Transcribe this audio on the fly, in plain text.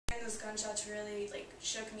those gunshots really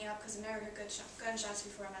shook me up because I've never heard gunshots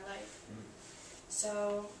before in my life.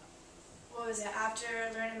 So, what was it? After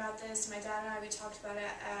learning about this, my dad and I, we talked about it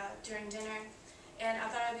during dinner, and I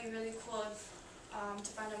thought it'd be really cool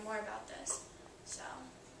to find out more about this. So,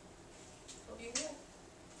 hope you do.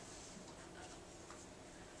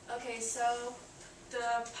 Okay, so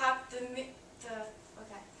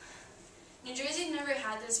New Jersey never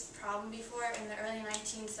had this problem before. In the early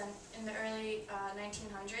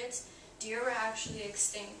 1900s, deer were actually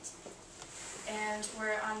extinct and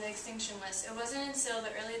were on the extinction list. It wasn't until the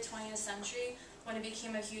early 20th century when it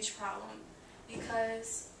became a huge problem,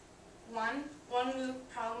 because one of the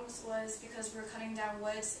problems was because we're cutting down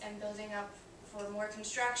woods and building up for more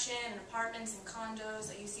construction and apartments and condos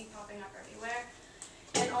that you see popping up everywhere.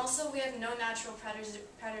 And also, we have no natural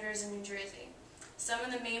predators in New Jersey. Some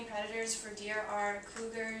of the main predators for deer are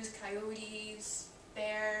cougars, coyotes,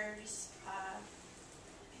 bears, I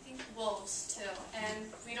think wolves too.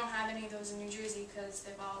 And we don't have any of those in New Jersey because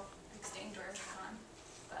they've all extinct or gone.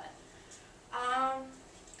 But,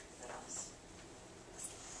 what else?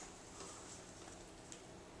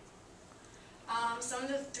 Some of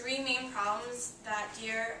the three main problems that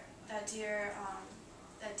deer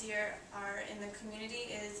are in the community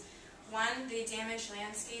is, one, they damage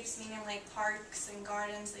landscapes, meaning like parks and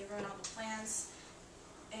gardens, they ruin all the plants.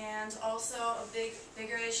 And also a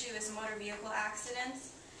bigger issue is motor vehicle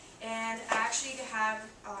accidents. And I actually have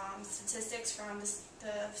statistics from the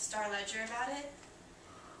Star Ledger about it.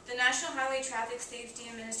 The National Highway Traffic Safety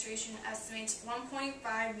Administration estimates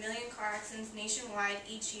 1.5 million car accidents nationwide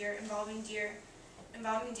each year involving deer,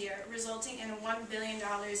 resulting in $1 billion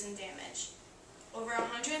in damage. Over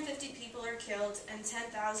 150 people are killed and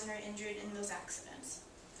 10,000 are injured in those accidents.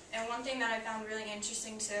 And one thing that I found really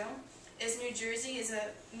interesting too is New Jersey is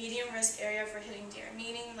a medium risk area for hitting deer,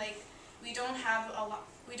 meaning we don't have a lot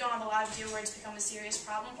of deer where it's become a serious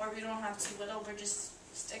problem, or we don't have too little, we're just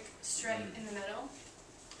stick straight in the middle.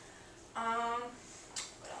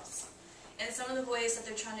 What else? And some of the ways that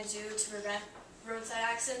they're trying to do to prevent roadside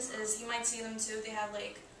accidents is, you might see them too, they have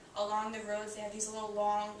along the roads, they have these little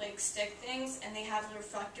long stick things, and they have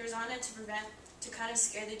reflectors on it to kind of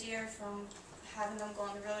scare the deer from having them go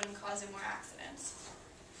on the road and causing more accidents.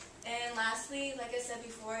 And lastly, like I said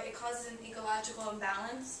before, it causes an ecological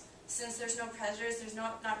imbalance. Since there's no predators, there's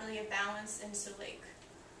not really a balance into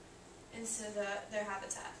their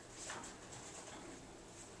habitat. So.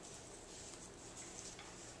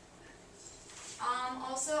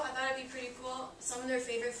 Also, I thought it'd be pretty cool, some of their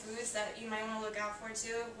favorite foods that you might want to look out for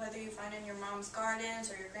too, whether you find in your mom's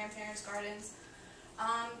gardens or your grandparents' gardens.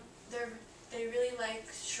 They really like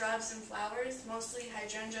shrubs and flowers, mostly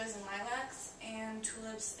hydrangeas and lilacs, and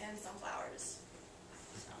tulips and sunflowers.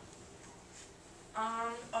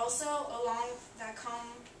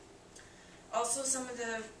 Also some of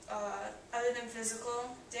the, other than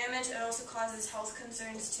physical damage, it also causes health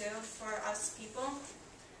concerns too for us people.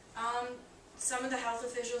 Some of the health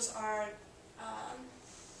officials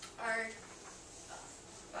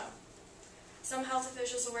some health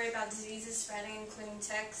officials are worried about diseases spreading, including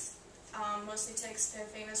ticks. Mostly ticks, they're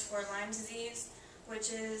famous for Lyme disease,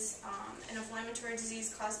 which is an inflammatory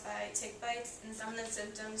disease caused by tick bites, and some of the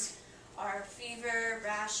symptoms are fever,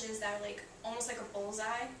 rashes that are almost like a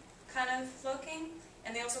bullseye kind of looking,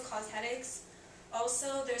 and they also cause headaches.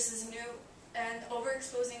 Also, there's this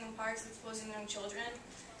overexposing in parks, exposing young children.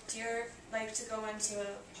 Deer like to go into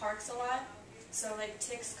parks a lot, so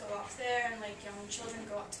ticks go up there, and young children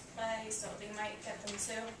go up to play, so they might get them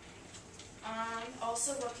too.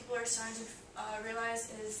 Also, what people are starting to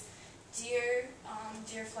realize is deer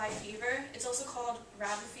fly fever. It's also called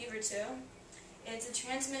rabbit fever too. It's a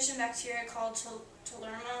transmission bacteria called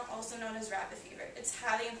tularemia, also known as rabbit fever. It's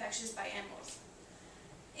highly infectious by animals.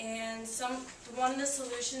 And one of the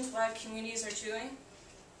solutions what communities are doing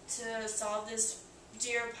to solve this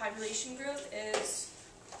deer population growth is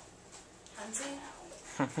hunting.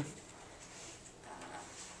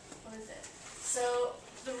 What is it? So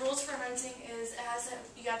the rules for hunting is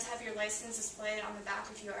you have to have your license displayed on the back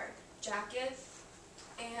of your jacket,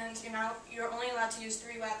 and you're only allowed to use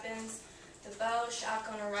 3 weapons: the bow,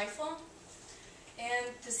 shotgun, or rifle.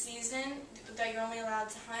 And the season that you're only allowed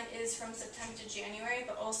to hunt is from September to January,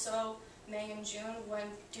 but also May and June when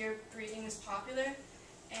deer breeding is popular.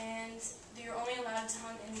 And you're only allowed to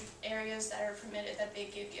hunt in areas that are permitted that they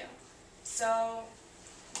give you. So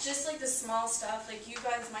just the small stuff, you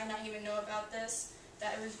guys might not even know about this,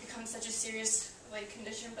 that it would become such a serious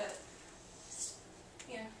condition, but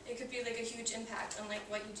yeah, it could be a huge impact on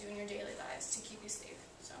what you do in your daily lives to keep you safe.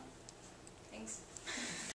 So thanks.